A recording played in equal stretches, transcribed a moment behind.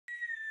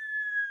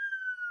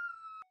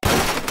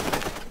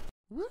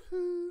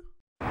Woohoo!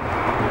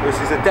 This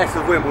is the death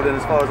of Wimbledon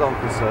as far as I'm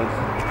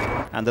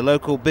concerned. And the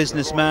local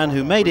businessman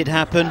who made it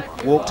happen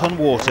walked on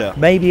water.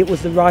 Maybe it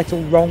was the right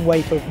or wrong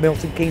way for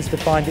Milton Keynes to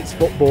find its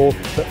football,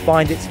 but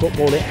find its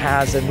football it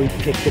has, and we've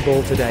kicked the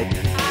ball today.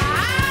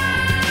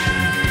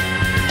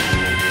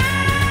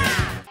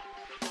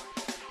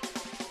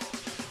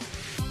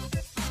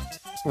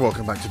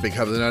 Welcome back to Big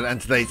Hub of the Nerd and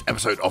today's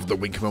episode of the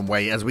Winkerman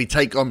Way as we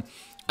take on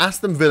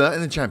Aston Villa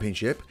in the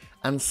Championship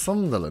and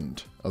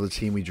Sunderland are the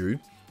team we drew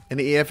in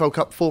the EFL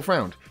Cup 4th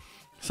round.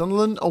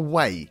 Sunderland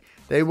away.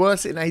 They were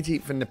sitting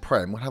 18th in the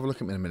Prem. We'll have a look at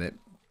them in a minute.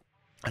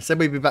 I said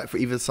we'd be back for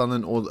either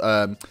Sunderland or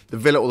the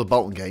Villa or the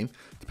Bolton game,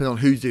 depending on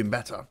who's doing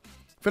better.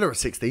 Villa are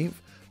 16th,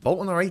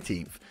 Bolton are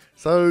 18th.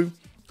 So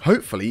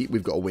hopefully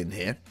we've got a win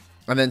here.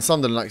 And then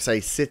Sunderland, like I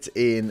say, sit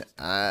in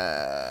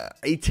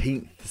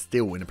 18th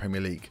still in the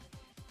Premier League.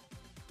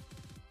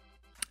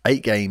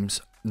 8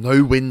 games,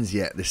 no wins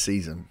yet this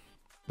season.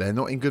 They're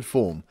not in good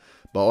form.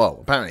 But, well,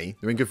 apparently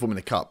they're in good form in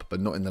the Cup,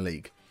 but not in the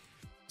league.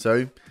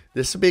 So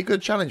this will be a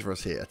good challenge for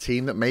us here. A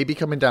team that may be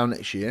coming down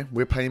next year.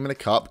 We're playing them in the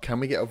Cup.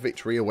 Can we get a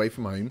victory away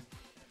from home?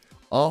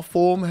 Our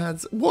form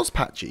was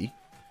patchy.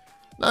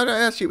 No,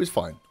 actually it was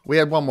fine. We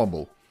had 1-1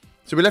 ball.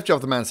 So we left you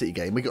off the Man City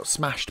game. We got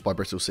smashed by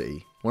Bristol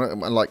City.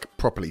 Like,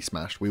 properly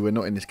smashed. We were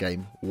not in this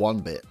game one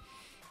bit.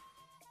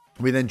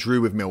 We then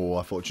drew with Millwall.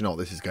 I thought, you know what,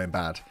 this is going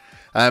bad.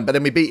 But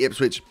then we beat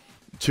Ipswich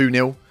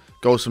 2-0.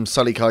 Goals from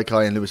Sully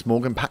Kaikai and Lewis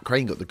Morgan. Pat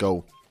Crane got the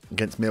goal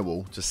against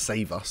Millwall to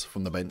save us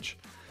from the bench.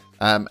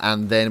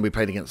 And then we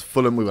played against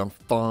Fulham. We won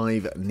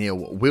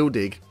 5-0.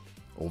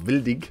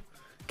 Wildig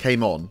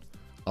came on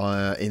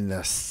in the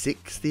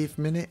 60th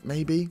minute,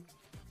 maybe?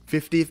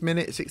 50th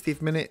minute,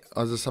 60th minute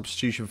as a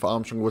substitution for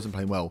Armstrong, who wasn't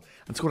playing well.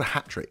 And scored a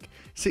hat-trick.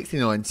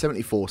 69,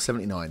 74,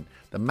 79.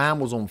 The man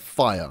was on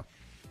fire.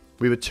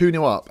 We were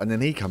 2-0 up, and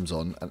then he comes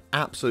on and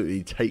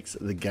absolutely takes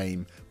the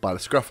game by the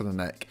scruff of the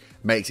neck,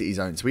 makes it his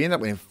own. So we end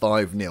up winning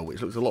 5-0,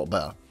 which looks a lot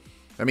better.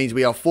 That means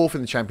we are 4th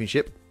in the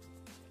Championship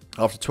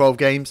after 12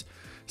 games,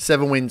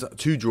 7 wins,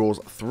 2 draws,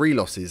 3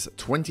 losses,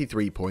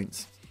 23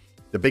 points.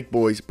 The big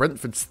boys,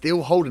 Brentford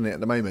still holding it at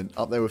the moment,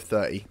 up there with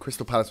 30.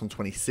 Crystal Palace on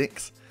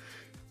 26,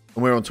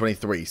 and we're on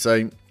 23.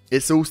 So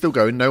it's all still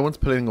going. No one's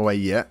pulling away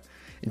yet.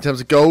 In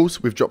terms of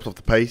goals, we've dropped off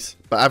the pace.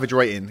 But average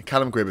rating,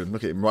 Callum Gribben,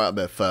 look at him right up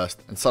there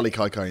first. And Sully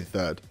Kaikai in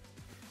 3rd.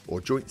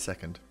 Or joint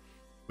 2nd.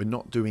 We're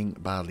not doing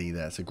badly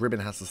there. So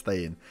Gribben has to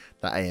stay in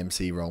that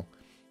AMC role.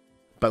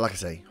 But like I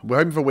say, we're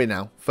hoping for a win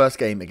now. First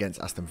game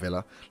against Aston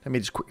Villa. Let me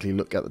just quickly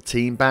look at the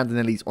team.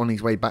 Bandinelli's on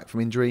his way back from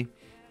injury.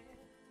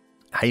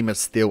 Hamer's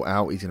still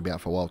out. He's going to be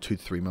out for a while. 2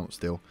 to 3 months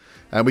still.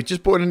 And we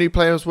just brought in a new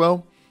player as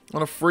well.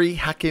 On a free,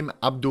 Hakim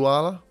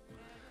Abdullah.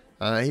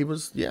 He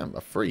was,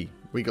 a free.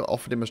 We got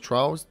offered him as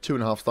trials,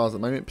 2.5 stars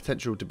at the moment.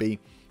 Potential to be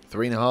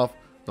 3.5.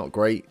 Not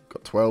great.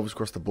 Got 12s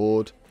across the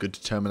board. Good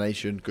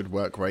determination. Good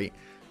work rate.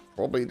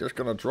 Probably just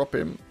going to drop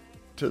him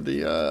to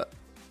the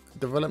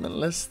development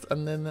list.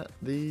 And then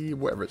the,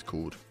 whatever it's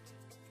called.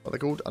 What are they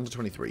called? Under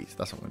 23s.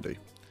 That's what I'm going to do.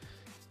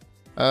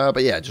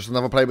 But yeah, just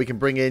another player we can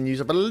bring in. Use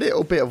up a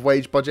little bit of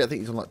wage budget. I think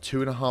he's on like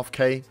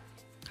 2.5k.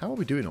 How are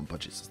we doing on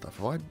budgets and stuff?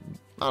 I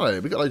don't know.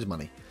 We got loads of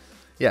money.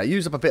 Yeah,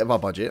 use up a bit of our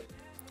budget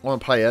on a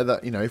player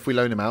that, you know, if we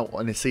loan him out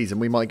on this season,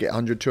 we might get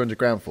 100, 200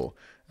 grand for,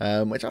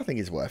 which I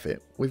think is worth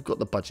it. We've got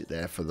the budget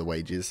there for the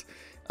wages.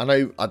 I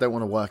know I don't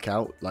want to work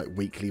out like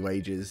weekly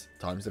wages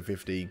times the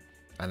 50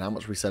 and how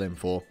much we sell him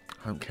for.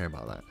 I don't care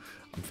about that.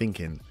 I'm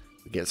thinking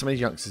we get some of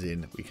these youngsters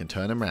in, we can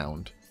turn them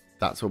around.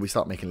 That's where we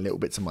start making little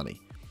bits of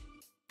money.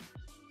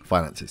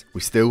 Finances.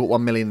 We still got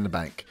 1 million in the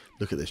bank.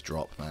 Look at this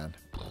drop, man.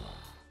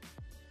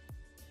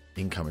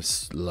 Income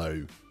is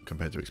low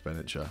compared to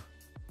expenditure.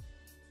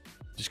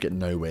 Just get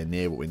nowhere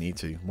near what we need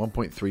to.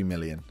 1.3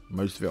 million.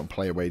 Most of it on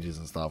player wages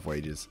and staff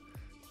wages.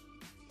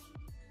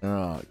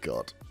 Oh,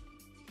 God.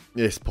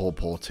 This poor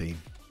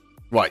team.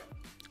 Right.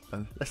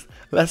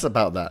 Less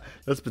about that.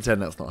 Let's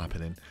pretend that's not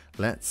happening.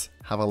 Let's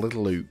have a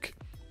little look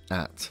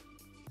at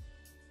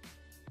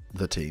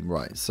the team.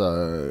 Right.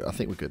 So, I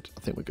think we're good.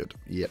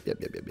 Yep.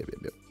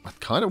 I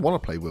kind of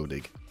want to play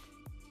Wildig.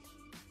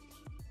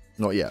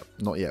 Not yet.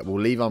 We'll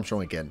leave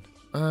Armstrong again.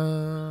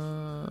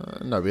 No,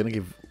 we're going to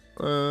give...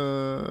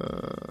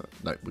 no,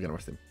 we're going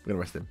to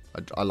rest him.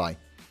 I lie.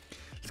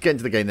 Let's get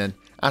into the game then.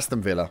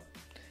 Aston Villa.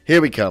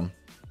 Here we come.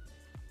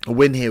 A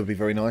win here would be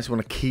very nice. We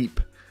want to keep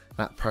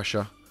that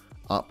pressure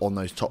up on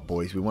those top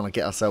boys. We want to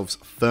get ourselves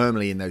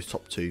firmly in those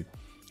top 2.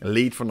 A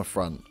lead from the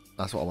front.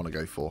 That's what I want to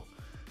go for.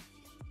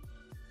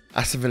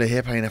 Aston Villa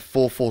here playing a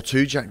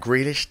 4-4-2. Jack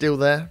Grealish still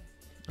there.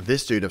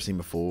 This dude I've seen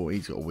before.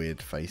 He's got a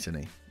weird face, isn't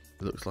he?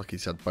 It looks like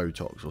he's had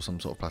Botox or some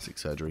sort of plastic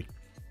surgery.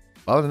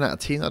 Other than that, a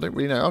team I don't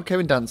really know. Oh,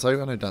 Kevin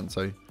Danso. I know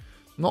Danso.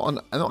 Not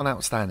an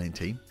outstanding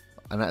team.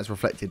 And that is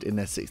reflected in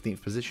their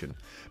 16th position.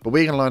 But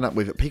we're going to line up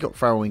with Peacock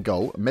Farrell in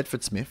goal,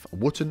 Medford Smith,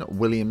 Wootton,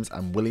 Williams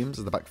and Williams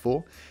as the back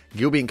 4.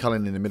 Gilby and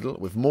Cullen in the middle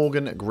with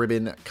Morgan,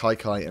 Gribben,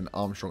 Kaikai and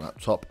Armstrong up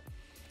top.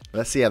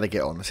 Let's see how they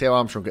get on. Let's see how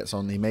Armstrong gets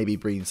on. He may be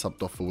being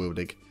subbed off for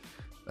Wildig.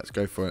 Let's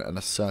go for an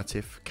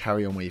assertive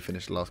carry on where you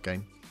finished the last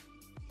game.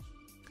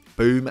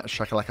 Boom,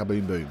 shakalaka,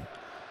 boom, boom.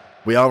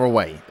 We are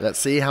away. Let's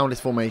see how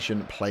this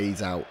formation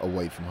plays out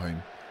away from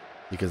home,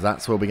 because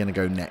that's where we're going to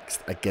go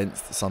next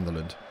against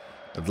Sunderland.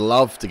 I'd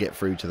love to get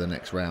through to the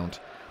next round.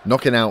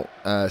 Knocking out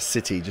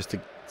City just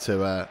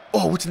to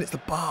oh, what's in it's the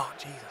bar?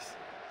 Jesus.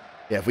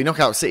 Yeah, if we knock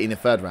out City in the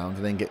third round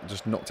and then get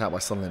just knocked out by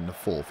Sunderland in the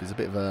fourth, it's a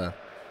bit of a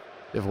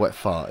wet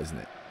fart, isn't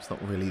it? It's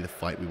not really the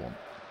fight we want.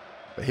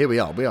 But here we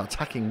are. We are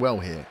attacking well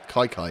here.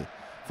 Kai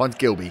finds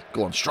Gilby.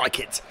 Go on, strike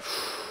it.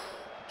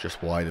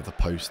 Just wide of the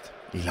post.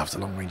 He loves a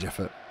long-range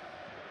effort.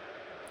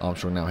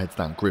 Armstrong now heads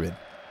down. Gribbin.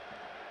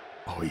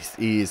 Oh,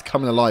 he is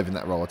coming alive in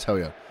that role, I tell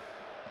you.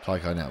 Kai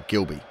now.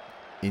 Gilby.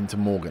 Into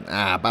Morgan.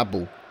 Ah, bad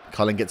ball.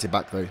 Cullen gets it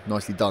back, though.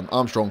 Nicely done.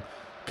 Armstrong.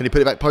 Can he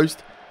put it back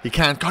post? He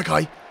can.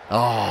 Kai.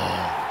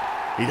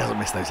 Oh, he doesn't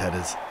miss those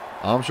headers.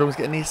 Armstrong's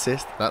getting the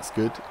assist. That's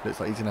good. Looks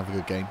like he's going to have a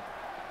good game.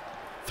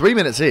 3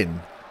 minutes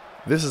in.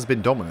 This has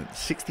been dominant.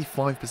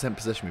 65%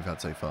 possession we've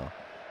had so far.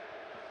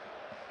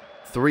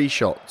 3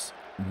 shots.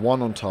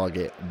 1 on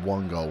target.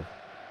 1 goal.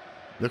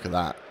 Look at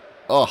that.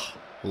 Oh,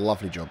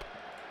 lovely job.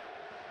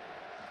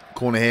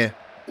 Corner here.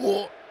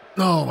 Oh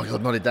my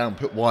God, nodded down.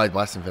 Put wide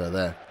by Aston Villa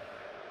there.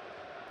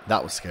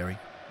 That was scary.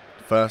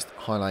 First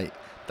highlight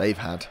they've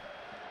had.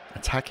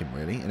 Attacking,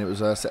 really. And it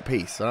was a set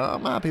piece. So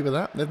I'm happy with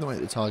that. They've not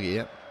hit the target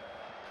yet.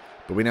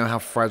 But we know how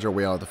fragile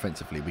we are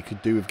defensively. We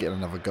could do with getting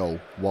another goal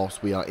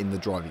whilst we are in the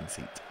driving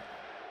seat.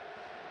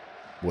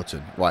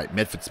 Wootton. Right,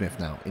 Medford-Smith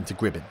now. Into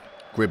Gribbin.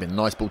 Gribbin,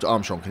 nice ball to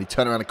Armstrong. Can he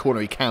turn around the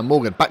corner? He can.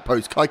 Morgan, back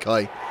post.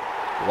 Kai.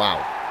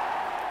 Wow.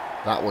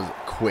 That was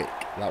quick.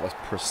 That was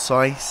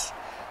precise.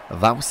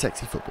 That was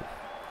sexy football.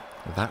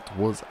 That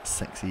was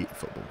sexy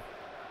football.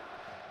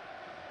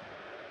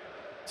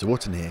 So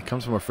Wootton here.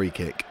 Comes from a free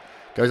kick.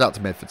 Goes out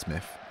to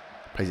Medford-Smith.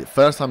 Plays it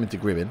first time into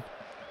Gribbin,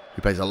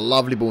 who plays a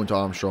lovely ball into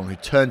Armstrong, who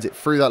turns it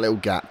through that little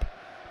gap.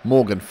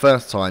 Morgan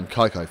first time.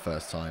 Kai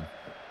first time.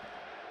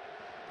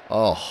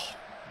 Oh,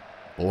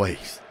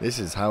 boys. This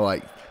is how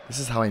I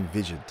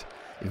envisaged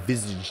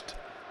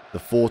the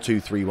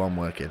 4-2-3-1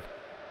 working.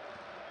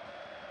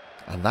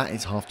 And that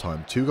is half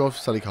time. 2 goals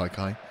for Sully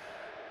Kai.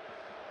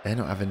 They're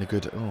not having a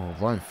good... Oh,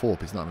 Ryan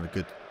Thorpe is not having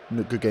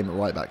a good game at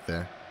right back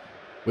there.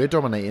 We're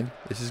dominating.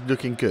 This is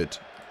looking good.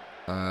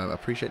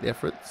 Appreciate the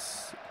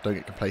efforts. Don't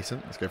get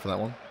complacent. Let's go for that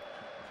one.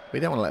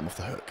 We don't want to let him off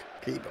the hook.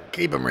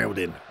 Keep him reeled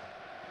in.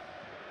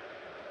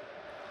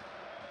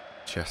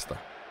 Chester.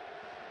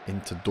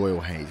 Into Doyle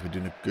Hayes. We're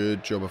doing a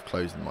good job of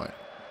closing, right?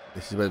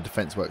 This is where the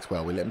defence works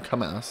well. We let him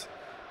come at us.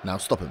 Now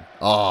stop him.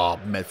 Ah,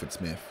 oh,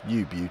 Medford-Smith.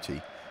 You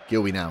beauty.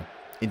 Gilby now.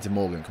 Into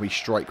Morgan. Can we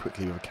strike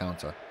quickly with a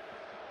counter?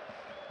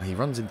 And he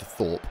runs into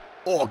Thorpe.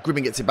 Oh,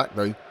 Gribbin gets it back,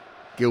 though.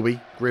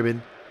 Gilby.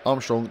 Gribbin.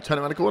 Armstrong. Turn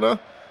around the corner.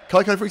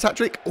 Kai for his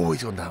hat-trick. Oh,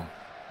 he's gone down.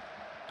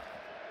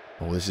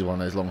 Oh, this is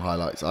one of those long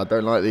highlights. I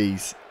don't like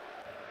these.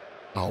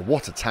 Oh,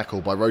 what a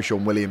tackle by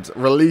Roshan Williams.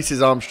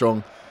 Releases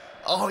Armstrong.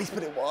 Oh, he's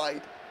put it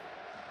wide.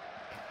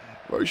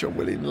 Roshan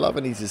Williams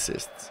loving his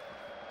assists.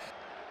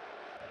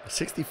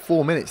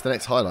 64 minutes, the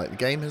next highlight. The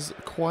game has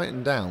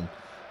quietened down.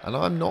 And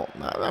I'm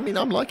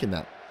liking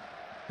that.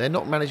 They're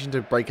not managing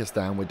to break us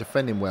down. We're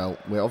defending well.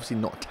 We're obviously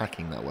not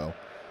attacking that well.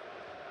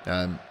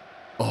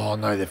 Oh,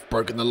 no, they've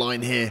broken the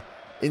line here.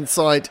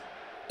 Inside.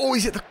 Oh,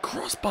 he's hit the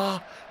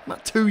crossbar.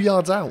 About 2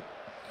 yards out.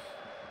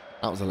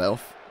 That was a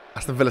let-off.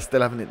 Aston Villa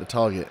still haven't hit the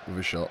target with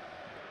a shot.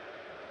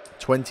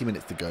 20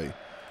 minutes to go.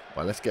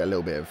 Right, let's get a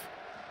little bit of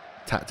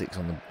tactics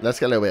on them. Let's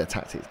get a little bit of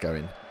tactics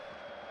going.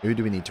 Who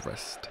do we need to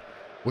rest?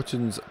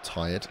 Wootton's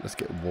tired. Let's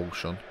get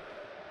Walsh on.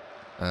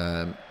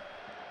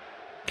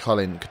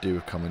 Cullen could do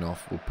with coming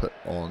off. We'll put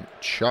on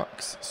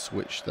Chucks.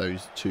 Switch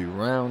those 2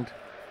 round.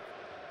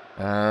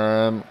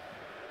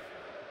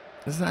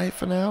 Is that it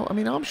for now? I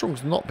mean,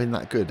 Armstrong's not been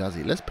that good, has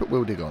he? Let's put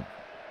Wildig on.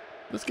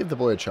 Let's give the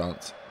boy a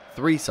chance.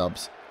 3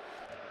 subs.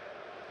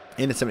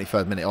 In the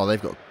 73rd minute. Oh,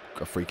 they've got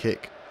a free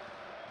kick.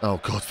 Oh,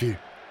 God, phew.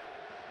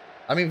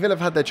 I mean, Villa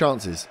have had their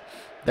chances.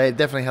 They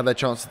definitely had their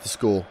chances to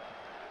score.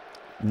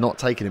 Not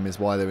taking him is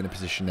why they're in the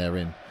position they're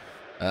in.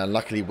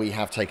 Luckily, we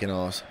have taken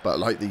ours. But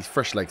like these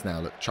fresh legs now.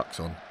 Look, Chuck's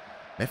on.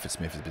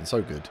 Medford-Smith has been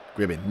so good.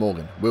 Gribbin,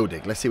 Morgan,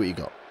 Wildig. Let's see what you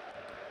got.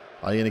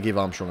 Are you going to give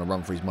Armstrong a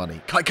run for his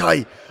money?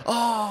 Kai!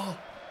 Oh!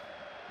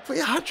 For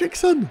your hat-trick,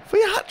 son! For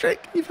your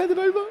hat-trick! You've headed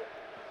over.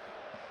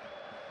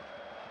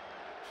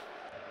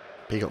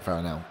 Peacock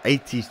Farrell now.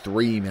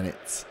 83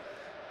 minutes.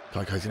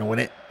 Kai's going to win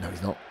it. No,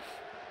 he's not.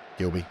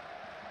 Gilby.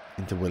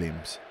 Into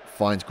Williams.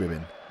 Finds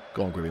Gribbin.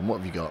 Go on, Gribbin. What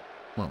have you got?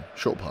 Well,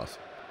 short pass.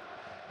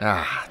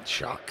 Ah,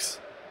 Chucks.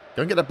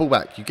 Go and get that ball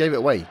back. You gave it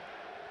away.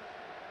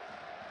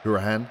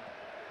 Hurahan.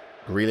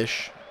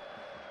 Grealish.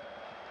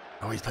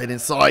 Oh, he's played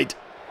inside.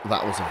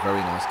 That was a very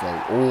nice goal.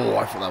 Oh,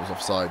 I thought that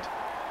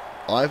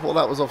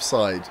was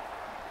offside.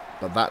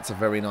 But that's a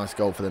very nice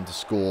goal for them to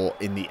score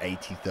in the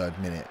 83rd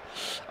minute.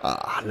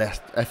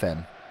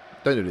 FM.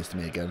 Don't do this to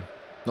me again.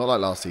 Not like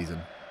last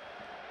season.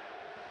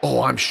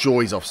 Oh, I'm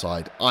sure he's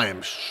offside. I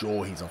am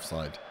sure he's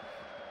offside.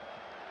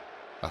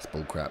 That's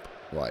bull crap.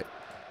 Right.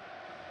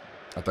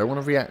 I don't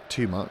want to react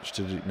too much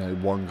to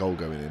 1 goal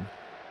going in.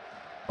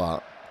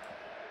 But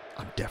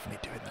I'm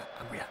definitely doing that.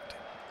 I'm reacting.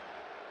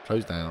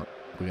 Close down.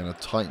 We're going to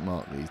tight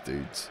mark these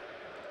dudes.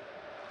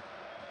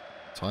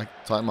 Tight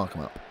mark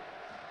them up.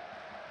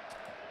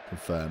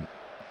 Confirm.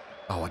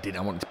 Oh, I didn't.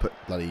 I wanted to put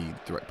bloody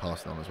direct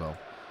passing on as well.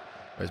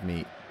 Where's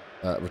me?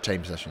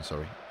 Retain possession,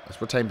 sorry.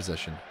 Let's retain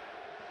possession.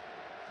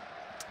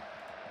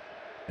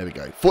 There we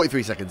go.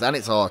 43 seconds, and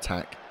it's our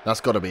attack.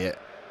 That's got to be it.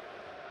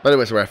 Blow the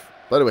whistle, ref.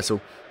 Blow the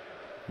whistle.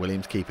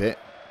 Williams, keep it.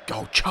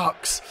 Go,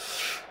 Chucks.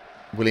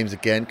 Williams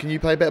again. Can you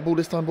play a better ball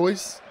this time,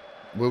 boys?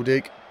 Will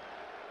dig.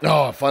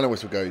 Oh, final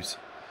whistle goes.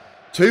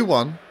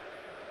 2-1.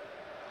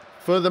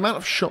 For the amount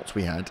of shots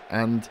we had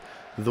and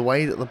the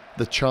way that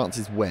the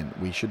chances went,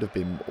 we should have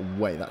been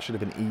way. That should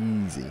have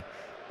been easy.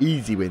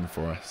 Easy win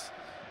for us.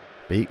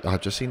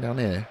 I've just seen down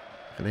here.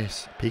 Look at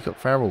this. Peacock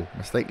Farrell.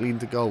 Mistake leading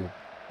to goal.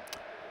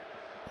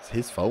 It's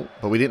his fault,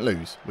 but we didn't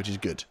lose, which is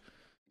good.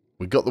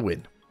 We got the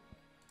win.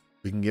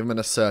 We can give him an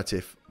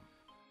assertive.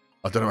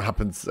 I don't know what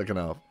happens second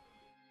half.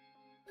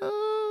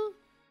 No,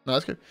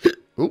 let's go.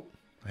 Oh,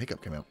 a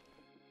hiccup came out.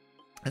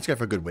 Let's go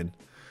for a good win.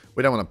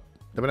 We don't want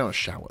to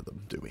shower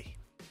them, do we?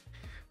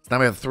 So now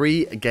we have a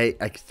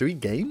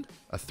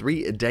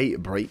 3-day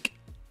break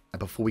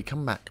before we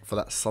come back for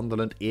that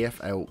Sunderland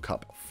EFL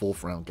Cup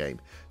 4th round game.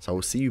 So I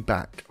will see you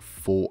back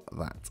for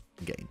that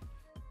game.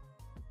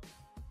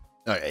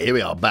 Okay, here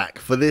we are back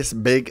for this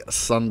big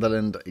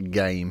Sunderland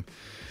game.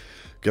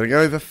 Going to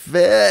go over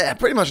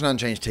pretty much an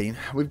unchanged team.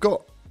 We've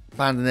got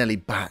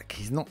Bandinelli back.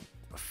 He's not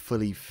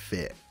fully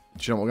fit.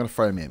 Do you know what? We're going to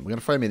throw him in. We're going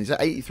to throw him in. He's at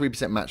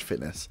 83% match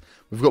fitness.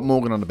 We've got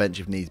Morgan on the bench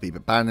if needs be,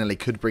 but Bandinelli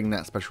could bring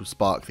that special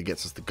spark that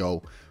gets us the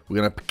goal. We're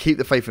going to keep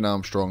the faith in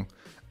Armstrong.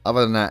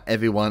 Other than that,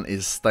 everyone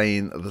is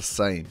staying the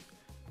same.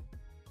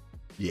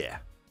 Yeah,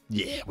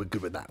 we're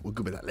good with that. We're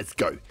good with that. Let's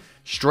go.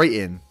 Straight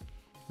in.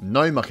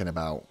 No mucking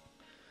about.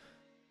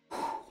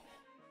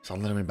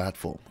 Sunderland in bad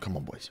form. Come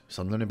on, boys.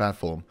 Sunderland in bad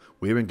form.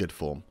 We're in good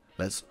form.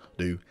 Let's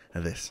do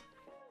this.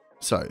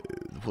 So,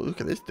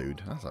 look at this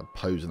dude. That's a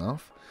pose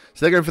enough.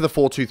 So they're going for the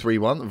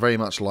 4-2-3-1, very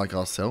much like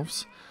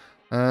ourselves.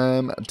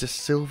 De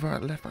Silva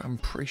at left back. I'm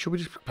pretty sure we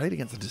just played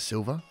against the De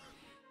Silva.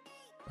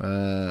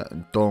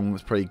 Dong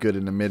was pretty good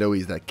in the middle.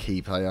 He's their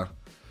key player.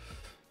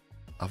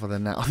 Other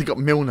than that, I've got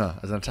Milner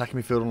as an attacking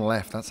midfield on the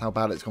left. That's how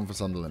bad it's gone for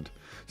Sunderland.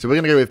 So we're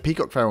going to go with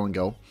Peacock Farrell in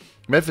goal.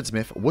 Medford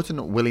Smith,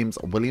 Wootton, Williams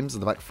at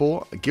the back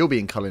four. Gilby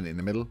and Cullen in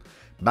the middle.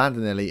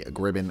 Bandinelli,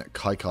 Gribbin,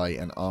 Kai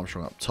and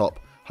Armstrong up top.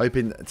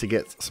 Hoping to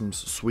get some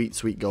sweet,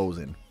 sweet goals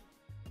in.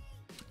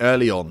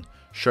 Early on,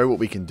 show what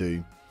we can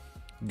do.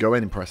 Go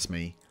and impress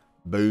me.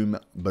 Boom,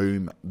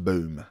 boom,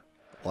 boom.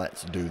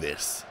 Let's do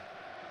this.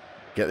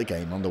 Get the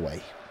game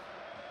underway.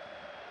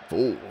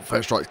 Oh,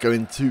 first strike's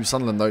going to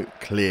Sunderland though.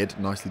 Cleared.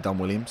 Nicely done,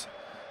 Williams.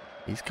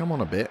 He's come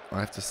on a bit, I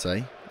have to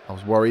say. I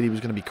was worried he was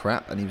going to be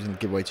crap and he was going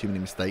to give away too many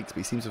mistakes, but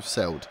he seems to have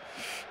settled.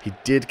 He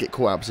did get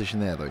caught out of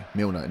position there though.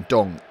 Milner and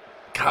Dong.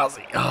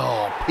 Kazi.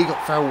 Oh,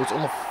 Peacock Farrell was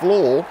on the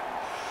floor.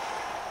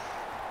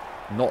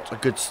 Not a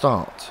good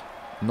start.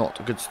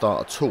 Not a good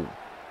start at all.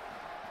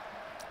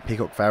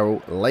 Peacock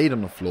Farrell laid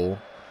on the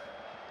floor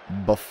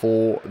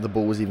before the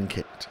ball was even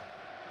kicked.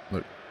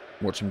 Look,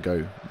 watch him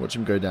go. Watch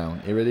him go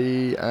down. Here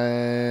ready,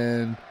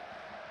 and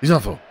he's on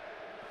the floor.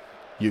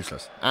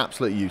 Useless.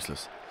 Absolutely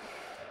useless.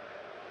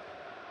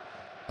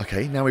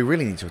 Okay, now we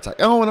really need to attack.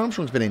 Oh, and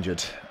Armstrong's been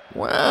injured.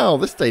 Wow,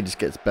 this day just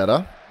gets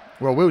better.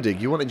 Well,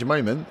 Wildig, you wanted your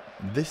moment.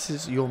 This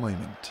is your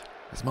moment.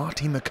 As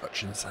Martin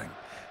McCutcheon sang,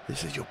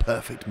 this is your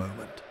perfect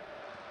moment.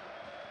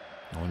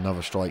 Oh,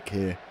 another strike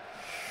here.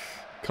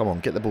 Come on,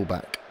 get the ball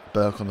back.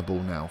 Burke on the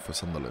ball now for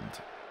Sunderland.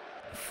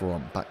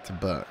 From back to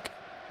Burke.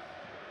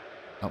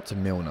 Up to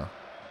Milner.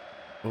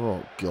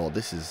 Oh, God,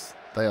 this is...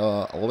 They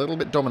are a little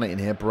bit dominating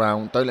here.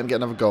 Brown, don't let him get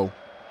another goal.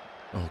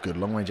 Oh, good.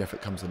 Long range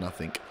effort comes to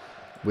nothing.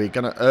 We're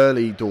going to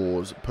early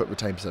doors put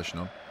retain possession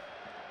on.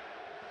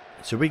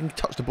 So we can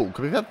touch the ball.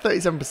 Because we've had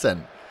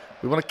 37%.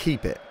 We want to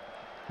keep it.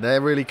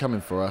 They're really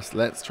coming for us.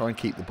 Let's try and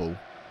keep the ball.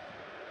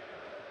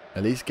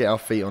 At least get our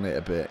feet on it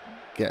a bit.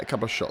 Get a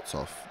couple of shots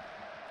off.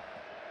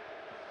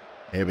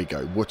 Here we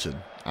go.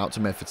 Wootton. Out to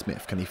Medford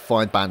Smith. Can he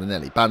find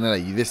Bandinelli?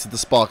 Bandinelli, this is the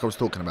spark I was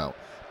talking about.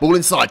 Ball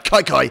inside.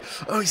 Kai.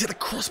 Oh, he's at the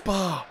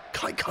crossbar.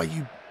 Kai,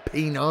 you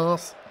peen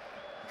ass.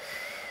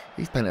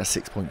 He's playing at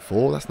a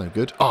 6.4. That's no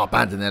good. Oh,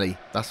 Bandinelli.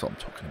 That's what I'm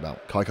talking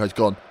about. Kai's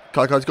gone.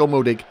 Kai's gone,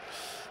 Wildig.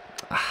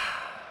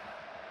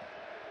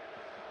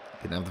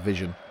 Didn't have the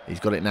vision. He's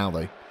got it now,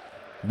 though.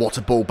 What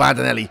a ball.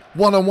 Bandinelli.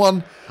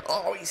 One-on-one.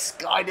 Oh, he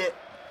skied it.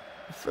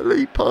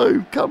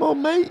 Filippo. Come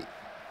on, mate.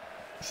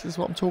 This is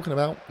what I'm talking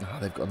about. Oh,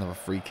 they've got another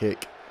free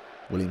kick.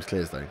 Williams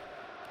clears, though.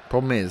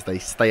 Problem is, they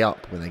stay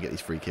up when they get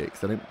these free kicks.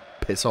 They don't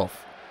piss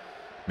off.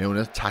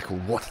 Milner tackle.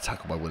 What a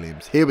tackle by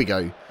Williams. Here we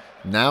go.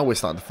 Now we're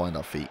starting to find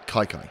our feet.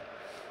 Kai.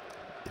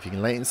 If you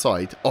can lay it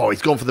inside. Oh,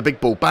 he's gone for the big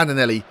ball.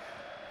 Bandinelli.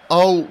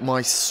 Oh,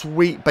 my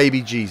sweet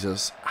baby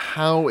Jesus.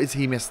 How has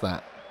he missed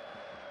that?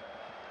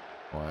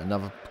 All right,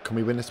 another. Can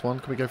we win this one?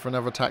 Can we go for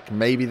another attack?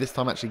 Maybe this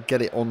time actually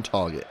get it on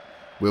target.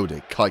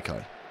 Wildig.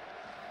 Kai.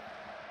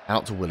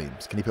 Out to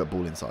Williams. Can he put a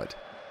ball inside?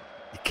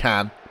 He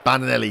can.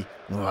 Bandinelli.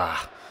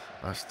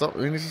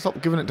 We need to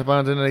stop giving it to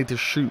Bandinelli to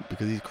shoot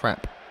because he's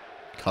crap.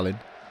 Cullen.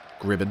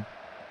 Gribbin.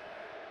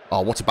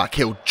 Oh, what a back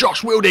heel.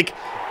 Josh Wildig.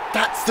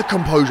 That's the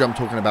composure I'm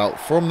talking about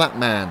from that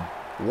man.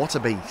 What a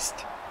beast.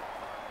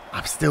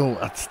 I'm still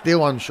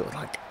unsure.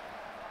 Like,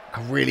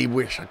 I really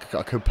wish I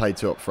could play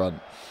 2 up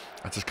front.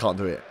 I just can't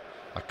do it.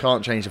 I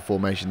can't change the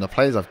formation. The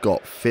players I've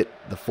got fit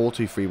the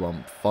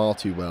 4-2-3-1 far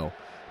too well.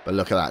 But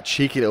look at that.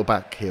 Cheeky little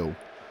back heel.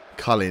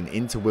 Cullen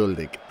into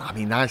Wildig. I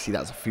mean, I see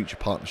that's a future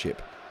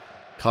partnership.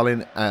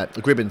 Cullen,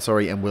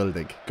 Gribbin, and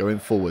Wildig going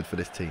forward for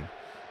this team.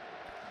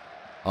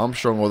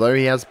 Armstrong, although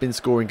he has been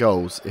scoring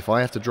goals, if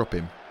I have to drop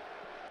him,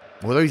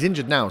 although he's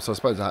injured now, so I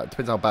suppose it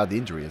depends how bad the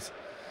injury is.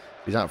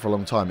 If he's out for a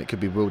long time, it could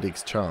be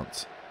Wildig's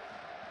chance.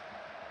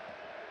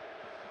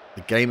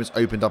 The game has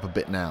opened up a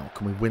bit now.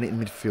 Can we win it in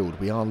midfield?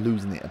 We are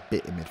losing it a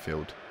bit in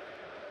midfield.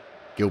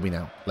 Gilby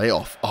now. Lay it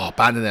off. Oh,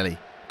 Bandinelli.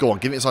 Go on,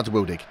 give it inside to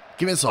Wildig.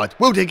 Give it inside.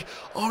 Wildig.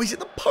 Oh, he's at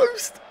the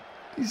post.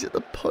 He's at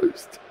the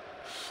post.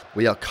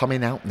 We are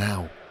coming out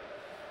now.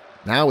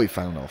 Now we've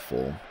found our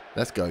form.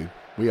 Let's go.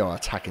 We are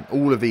attacking.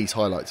 All of these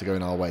highlights are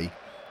going our way.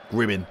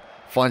 Gribbin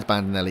finds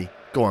Bandinelli.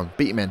 Go on,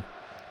 beat him in.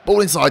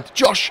 Ball inside.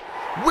 Josh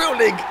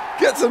Wildig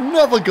gets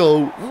another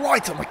goal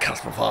right on the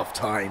cusp of half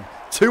time.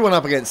 2-1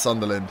 up against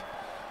Sunderland.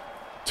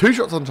 2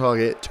 shots on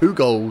target, 2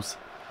 goals.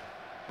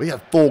 We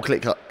have 4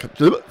 clear-cut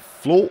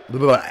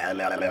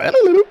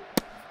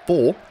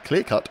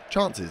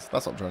chances.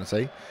 That's what I'm trying to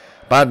say.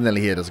 Bandinelli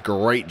here does a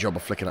great job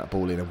of flicking that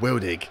ball in. And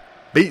Wildig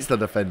beats the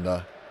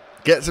defender.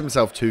 Gets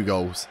himself 2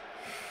 goals.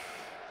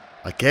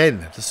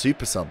 Again, the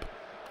super sub.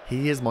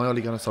 He is my Ole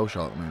Gunnar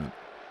Solskjaer at the moment.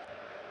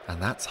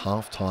 And that's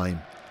half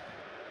time.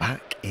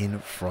 Back in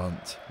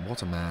front.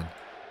 What a man.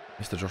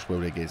 Mr. Josh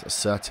Wildig is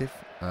assertive.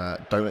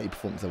 Don't let your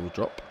performance level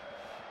drop.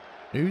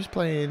 Who's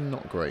playing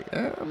not great?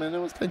 I mean,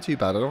 no one's playing too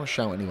bad. I don't want to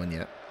shout at anyone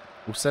yet.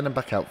 We'll send him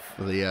back out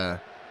for the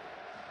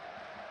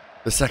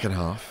second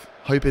half.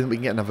 Hoping that we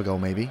can get another goal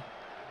maybe.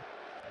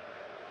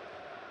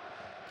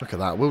 Look at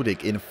that.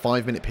 Wildig in a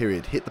 5-minute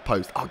period. Hit the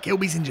post. Oh,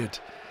 Gilby's injured.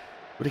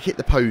 Would he hit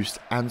the post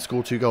and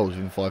score 2 goals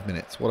within 5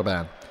 minutes? What a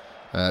man.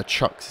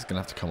 Chucks is going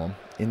to have to come on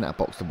in that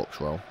box-to-box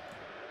role.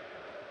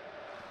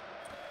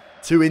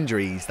 2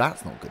 injuries.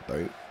 That's not good,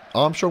 though.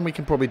 Armstrong we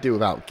can probably do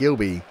without.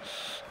 Gilby,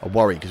 a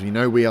worry, because we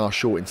know we are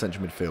short in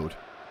central midfield.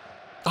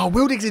 Oh,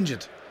 Wildig's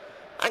injured.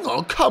 Hang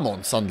on. Come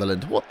on,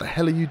 Sunderland. What the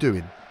hell are you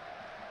doing?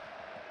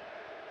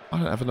 I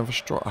don't have another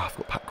striker. Oh, I've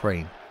got Pat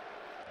Crane.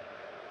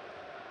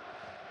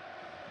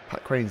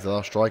 Pat Crane's the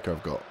last striker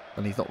I've got.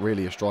 And he's not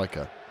really a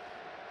striker.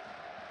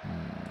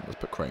 Let's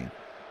put Crane.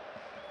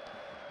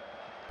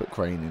 Put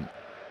Crane in.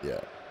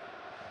 Yeah.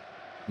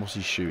 What's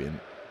he shooting?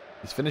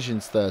 He's finishing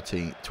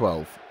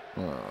 12.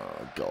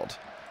 Oh, God.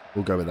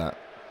 We'll go with that.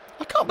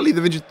 I can't believe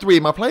they've injured 3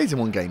 of my players in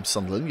one game,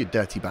 Sunderland, you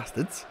dirty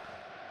bastards.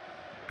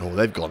 Oh,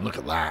 they've gone. Look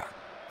at that.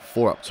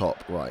 4 up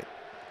top. Right.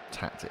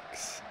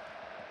 Tactics.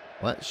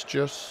 Let's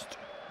just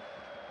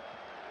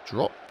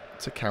drop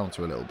to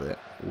counter a little bit.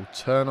 We'll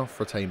turn off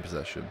retain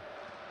possession.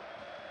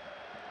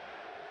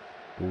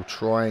 We'll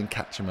try and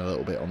catch him a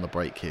little bit on the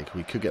break here, because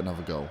we could get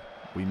another goal.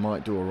 We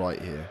might do all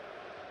right here.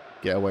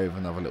 Get away with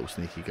another little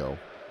sneaky goal.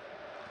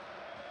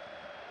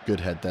 Good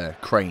head there.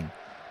 Crane.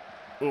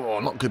 Oh,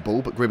 not good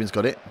ball, but Gribbin's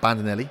got it.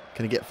 Bandinelli.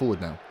 Can he get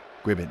forward now?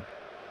 Gribbin.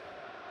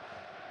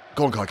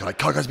 Go on, Kai Kai.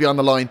 Kai Kai's behind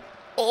the line.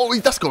 Oh,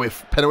 that's got a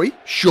penalty.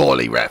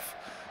 Surely, ref.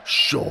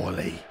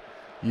 Surely.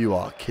 You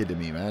are kidding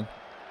me, man.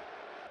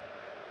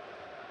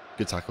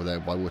 Good tackle there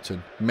by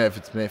Wootton.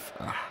 Medford Smith.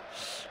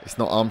 It's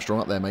not Armstrong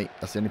up there, mate.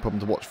 That's the only problem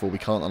to watch for. We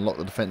can't unlock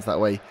the defence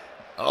that way.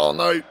 Oh,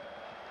 no.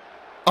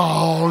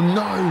 Oh,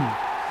 no.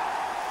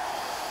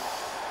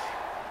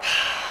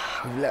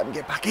 We've let him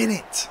get back in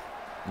it.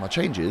 My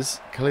changes,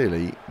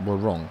 clearly, were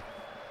wrong.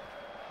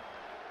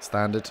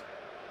 Standard.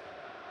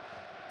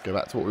 Go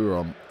back to what we were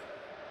on.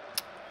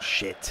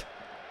 Shit.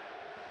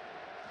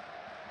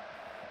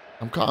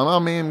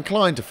 I'm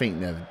inclined to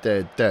think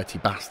they're dirty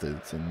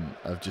bastards and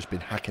have just been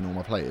hacking all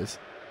my players.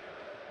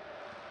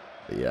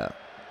 But yeah,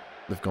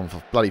 they've gone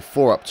for bloody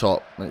 4 up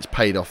top and it's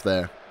paid off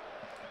there.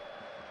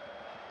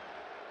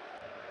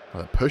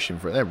 Well, they're pushing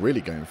for it. They're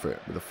really going for it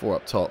with the 4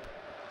 up top.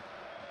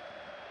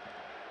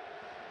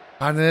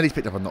 And then he's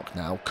picked up a knock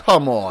now.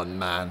 Come on,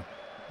 man.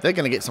 They're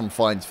going to get some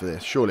fines for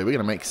this. Surely we're going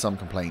to make some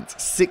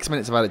complaints. 6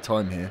 minutes of added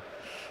time here.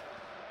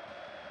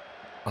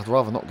 I'd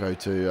rather not go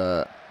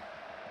to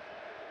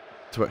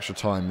extra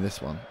time in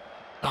this one.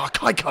 Ah,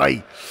 Kai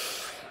Kai.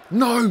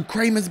 No,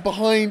 Kramer's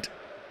behind.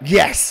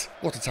 Yes.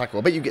 What a tackle.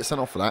 I bet you get sent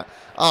off for that.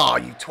 Ah,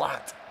 you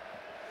twat.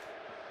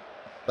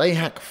 They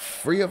hack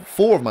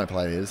 4 of my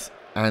players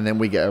and then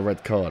we get a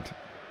red card.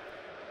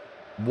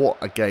 What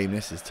a game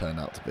this has turned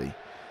out to be.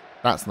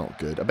 That's not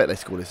good. I bet they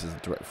score this as a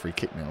direct free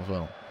kick now as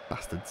well.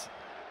 Bastards.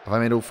 Have I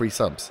made all 3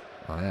 subs?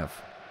 I have.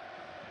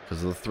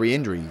 Because of the 3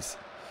 injuries.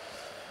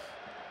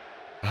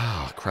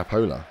 Ah,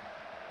 crapola.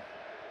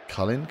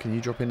 Cullen, can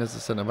you drop in as a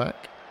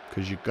centre-back?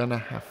 Because you're going to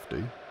have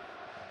to.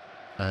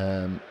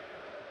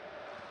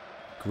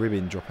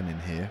 Gribbin dropping in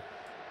here.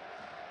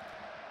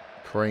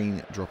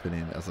 Crane dropping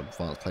in as an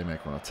advanced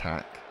playmaker on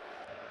attack.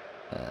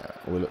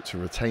 We'll look to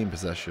retain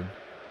possession.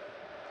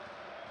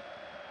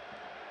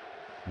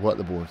 Work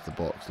the ball into the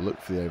box. Look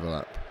for the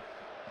overlap.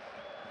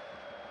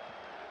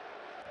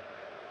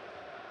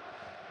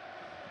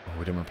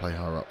 We didn't want to play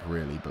her up,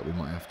 really, but we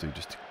might have to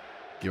just to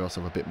give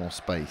ourselves a bit more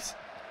space.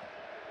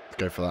 Let's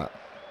go for that.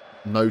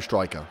 No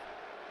striker.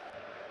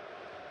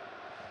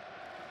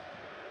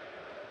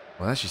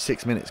 Well, actually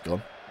 6 minutes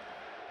gone.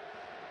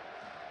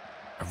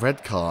 A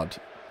red card.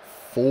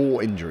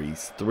 4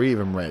 injuries. 3 of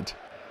them red.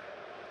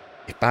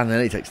 If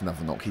Bandinelli takes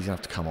another knock, he's going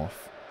to have to come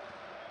off.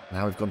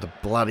 Now we've gone to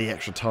bloody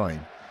extra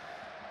time.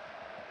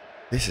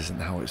 This isn't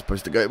how it's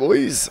supposed to go,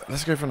 boys.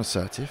 Let's go for an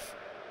assertive.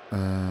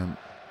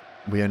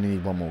 We only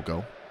need 1 more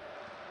goal.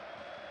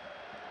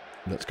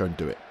 Let's go and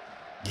do it.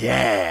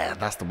 Yeah,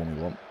 that's the one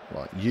we want.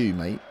 Right, you,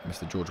 mate,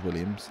 Mr. George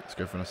Williams. Let's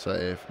go for an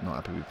assertive. Not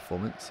happy with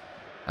performance.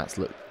 That's,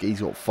 look,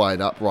 he's got fired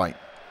up. Right,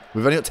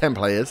 we've only got 10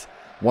 players.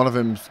 One of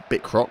them's a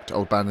bit crocked,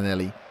 old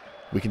Bandinelli.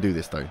 We can do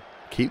this, though.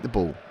 Keep the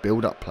ball.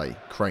 Build up play.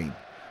 Crane.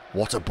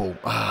 What a ball.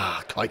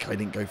 Ah, Kai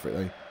didn't go for it,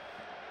 though.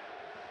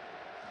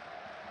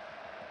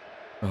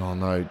 Oh,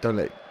 no. Don't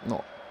let it...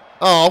 Not...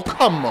 Oh,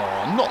 come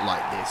on. Not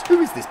like this.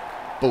 Who is this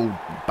bald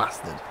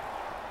bastard?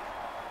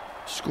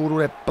 Scored all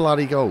their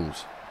bloody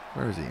goals.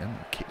 Where is he? I'm going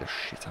to kick the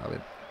shit out of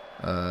him.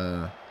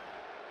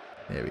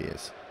 There he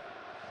is.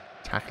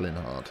 Tackling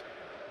hard.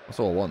 That's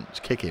all I want.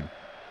 Just kick him.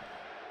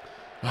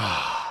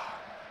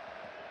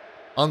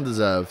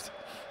 Undeserved.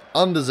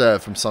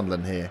 Undeserved from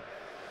Sunderland here.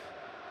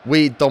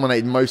 We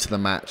dominated most of the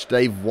match.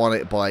 They've won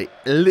it by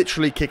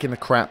literally kicking the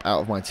crap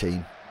out of my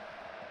team.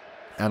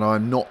 And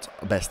I'm not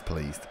best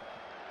pleased.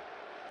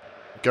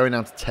 Going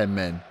down to 10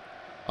 men.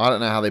 I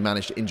don't know how they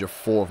managed to injure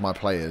 4 of my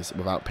players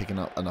without picking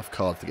up enough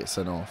cards to get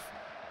sent off.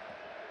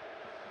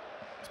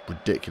 It's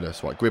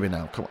ridiculous. Right, Gribbin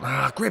now. Come on.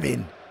 Ah,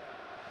 Gribbin.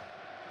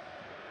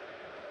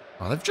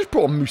 Oh, they've just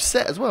brought on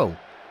Musette as well.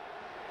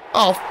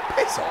 Oh,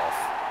 piss off.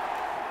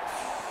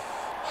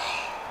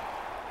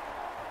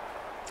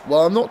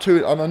 Well,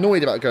 I'm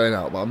annoyed about going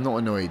out, but I'm not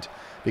annoyed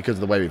because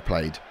of the way we've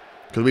played.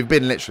 Because we've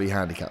been literally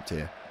handicapped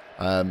here.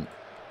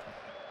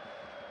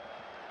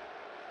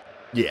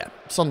 Yeah,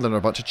 Sunderland are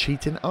a bunch of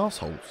cheating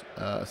arseholes,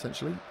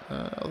 essentially.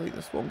 I think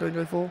that's what I'm going to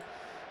go for.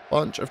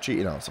 Bunch of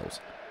cheating arseholes.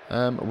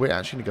 We're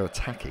actually going to go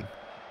attacking.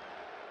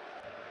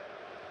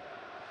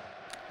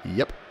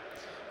 Yep.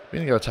 We're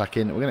going to go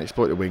attacking. We're going to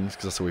exploit the wings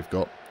because that's all we've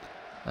got.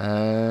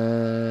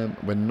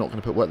 We're not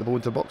going to work the ball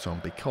into the box on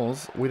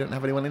because we don't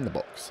have anyone in the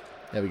box.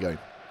 There we go.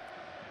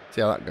 See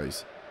how that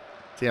goes.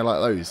 See how like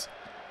those.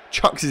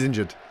 Chucks is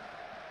injured.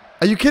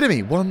 Are you kidding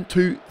me? 1,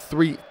 2,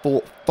 3,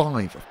 4,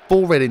 5.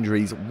 4 red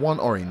injuries, 1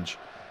 orange.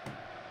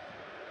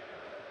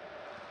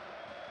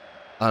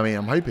 I mean,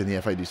 I'm hoping the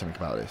FA do something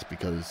about this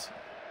because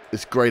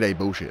it's grade A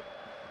bullshit.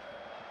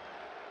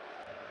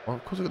 Well,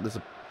 of course, there's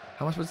a...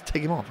 How am I supposed to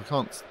take him off? I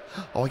can't...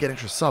 Oh, I get an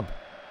extra sub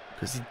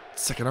because he's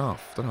second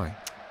half, don't I?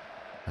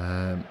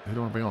 Who do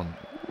I want to bring on?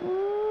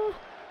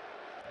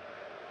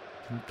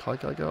 Can Kai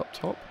go up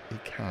top? He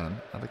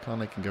can.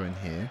 Adekane can go in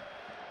here.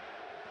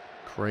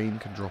 Crane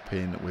can drop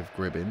in with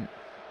Gribbin.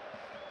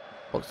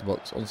 Box to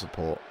box on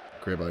support.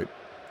 Gribbo.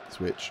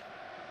 Switch.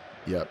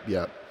 Yep.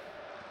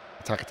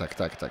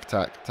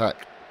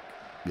 Attack.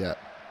 Yeah.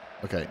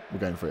 Okay, we're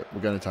going for it.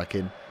 We're going to attack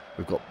in.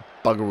 We've got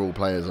bugger all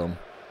players on.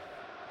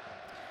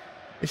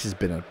 This has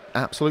been an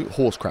absolute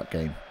horse crap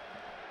game.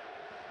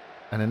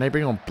 And then they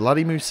bring on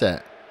bloody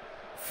Musette.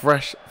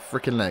 Fresh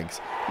freaking legs.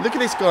 Look at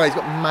this guy. He's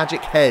got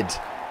magic head.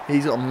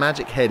 He's got a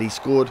magic head. He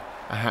scored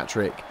a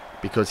hat-trick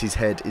because his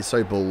head is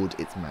so bald,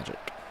 it's magic.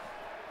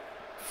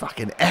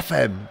 Fucking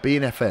FM.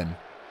 Being FM.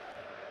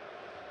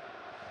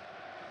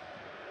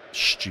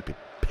 Stupid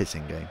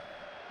pissing game.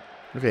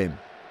 Look at him.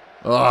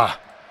 Ugh.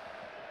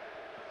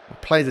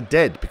 Players are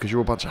dead because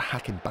you're a bunch of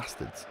hacking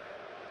bastards.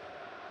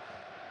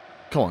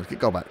 Come on, get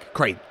goal back.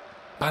 Crane.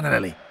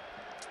 Bandinelli.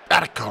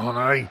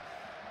 Adekane.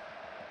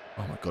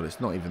 Oh my god, it's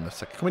not even the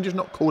second. Can we just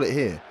not call it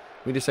here?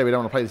 We just say we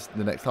don't want to play this in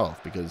the next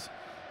half because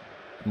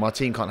my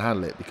team can't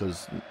handle it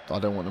because I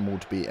don't want them all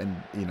to be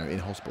in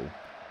hospital.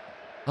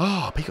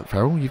 Oh, pick up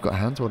Farrell. You've got a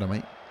hand order,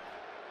 mate.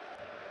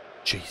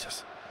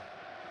 Jesus.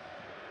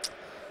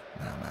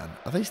 Nah, man.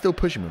 Are they still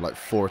pushing with like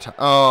 4 attacks?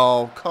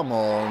 Oh, come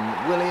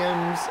on.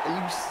 Williams.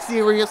 Are you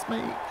serious,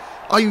 mate?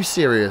 Are you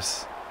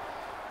serious?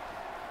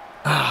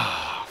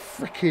 Ah,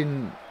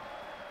 freaking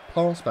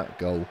pass back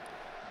goal.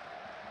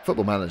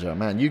 Football Manager,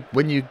 man.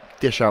 When you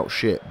dish out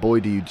shit, boy,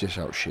 do you dish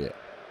out shit.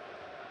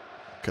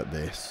 Look at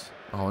this.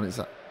 Oh, and it's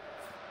that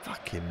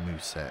fucking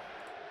Musette.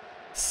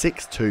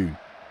 6-2.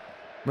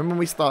 Remember when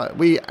we started?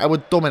 We were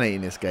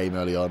dominating this game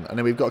early on, and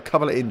then we've got a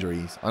couple of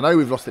injuries. I know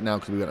we've lost it now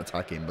because we went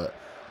attacking, but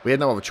we had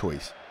no other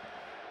choice.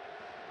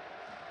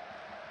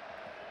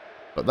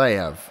 But they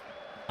have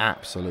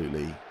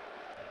absolutely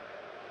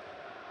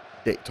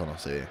dicked on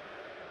us here.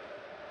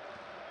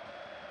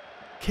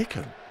 Kick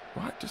him.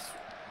 Right, just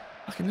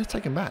fucking let's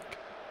take him back.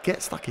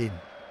 Get stuck in.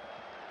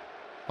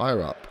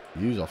 Fire up.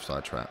 Use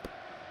offside trap.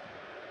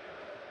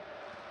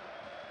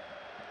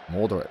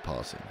 More direct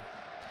passing.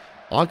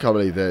 I can't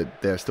believe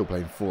they're still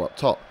playing 4 up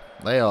top.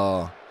 They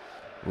are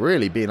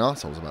really being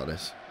arseholes about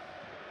this.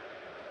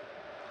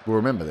 We'll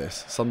remember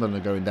this. Sunderland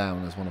are going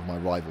down as one of my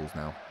rivals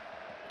now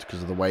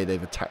because of the way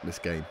they've attacked this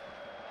game.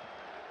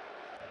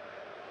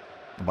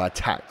 And by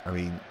attack, I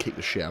mean kick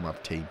the shit out of my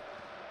team.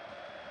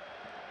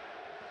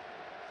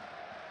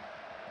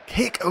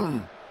 Kick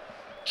them!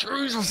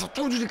 Jesus, I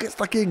told you to get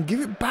stuck in.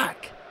 Give it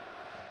back.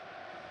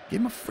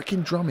 Give him a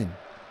freaking drumming.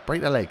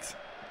 Break their legs.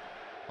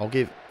 I'll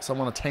give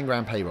someone a 10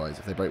 grand pay rise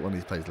if they break one of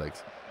these players'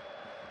 legs.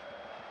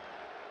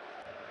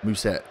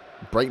 Musette.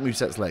 Break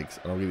Musette's legs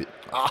and I'll give it...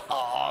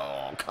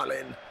 Oh,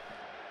 Cullen.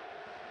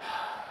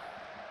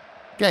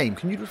 Game,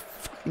 can you just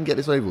fucking get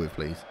this over with,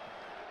 please?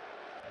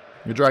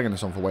 You're dragging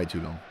this on for way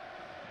too long.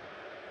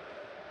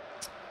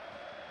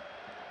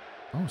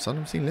 Oh,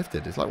 Sunderland team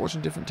lifted. It's like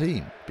watching a different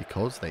team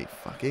because they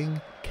fucking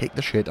kick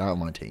the shit out of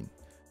my team.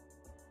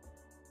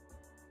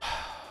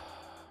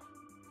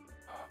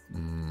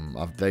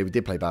 They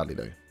did play badly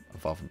though. I'm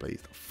far from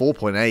pleased.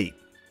 4.8.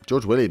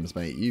 George Williams,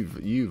 mate.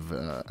 You've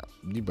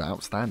been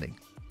outstanding.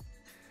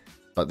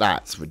 But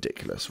that's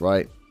ridiculous,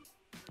 right?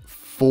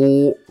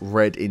 4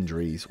 red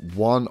injuries,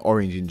 1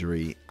 orange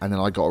injury, and then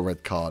I got a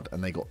red card,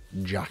 and they got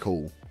jack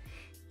all.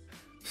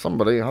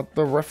 Somebody had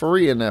the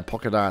referee in their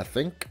pocket, I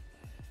think.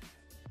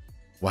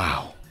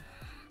 Wow.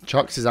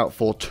 Chucks is out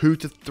for 2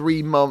 to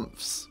 3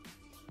 months.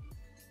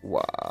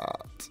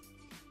 What?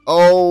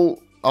 Oh,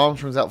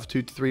 Armstrong's out for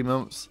 2 to 3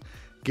 months.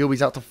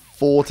 Gilby's out to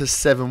 4 to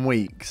 7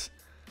 weeks.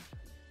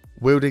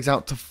 Wilding's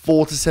out to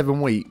 4 to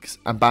 7 weeks.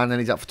 And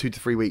Bandani's out for 2 to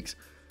 3 weeks.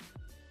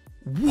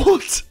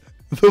 What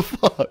the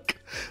fuck?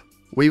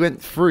 We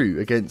went through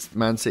against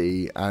Man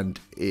City and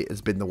it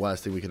has been the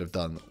worst thing we could have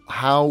done.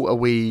 How are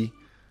we...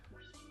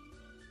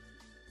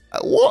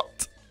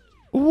 What?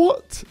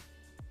 What?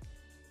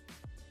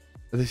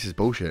 This is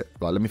bullshit.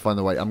 Right, let me find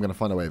the way. I'm going to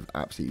find a way of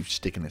absolutely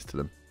sticking this to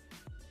them.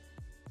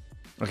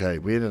 Okay,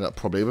 we ended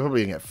up we're probably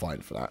going to get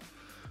fined for that.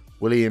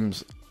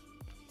 Williams'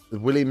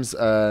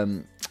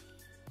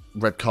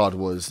 red card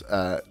was,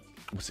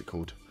 what's it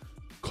called?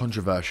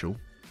 Controversial.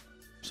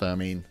 So, I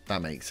mean,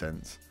 that makes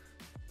sense.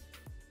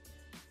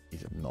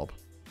 He's a knob.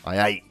 I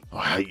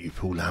hate you,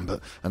 Paul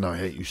Lambert, and I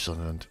hate you,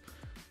 Sunderland.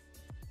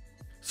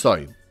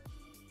 So,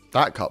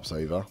 that cup's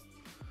over.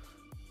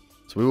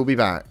 So we will be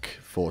back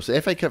for... So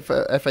FA Cup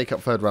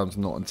third round's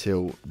not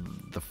until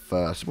the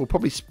 1st. We'll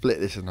probably split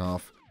this in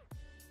half.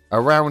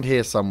 Around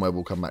here somewhere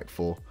we'll come back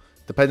for.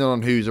 Depending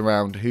on who's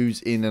around,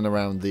 who's in and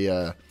around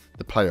the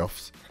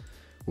playoffs.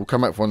 We'll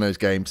come back for one of those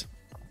games.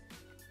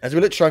 As we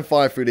look to try and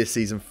fire through this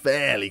season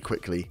fairly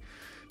quickly.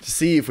 To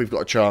see if we've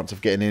got a chance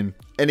of getting in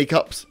any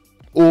cups.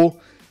 Or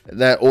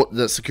they're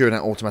securing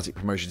that automatic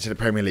promotion to the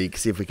Premier League.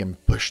 See if we can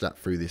push that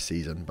through this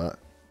season. But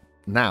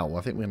now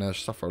I think we're going to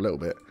suffer a little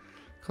bit.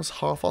 Because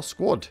half our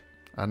squad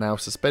are now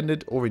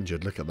suspended or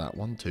injured. Look at that.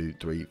 1, 2,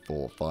 3,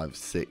 4, 5,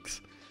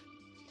 6.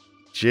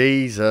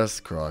 Jesus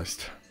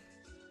Christ.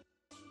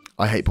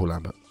 I hate Paul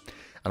Lambert.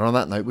 And on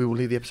that note, we will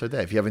leave the episode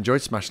there. If you have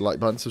enjoyed, smash the like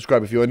button,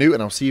 subscribe if you are new,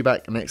 and I'll see you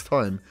back next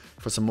time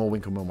for some more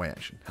Winkle Way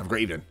action. Have a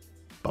great evening.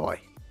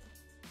 Bye-bye.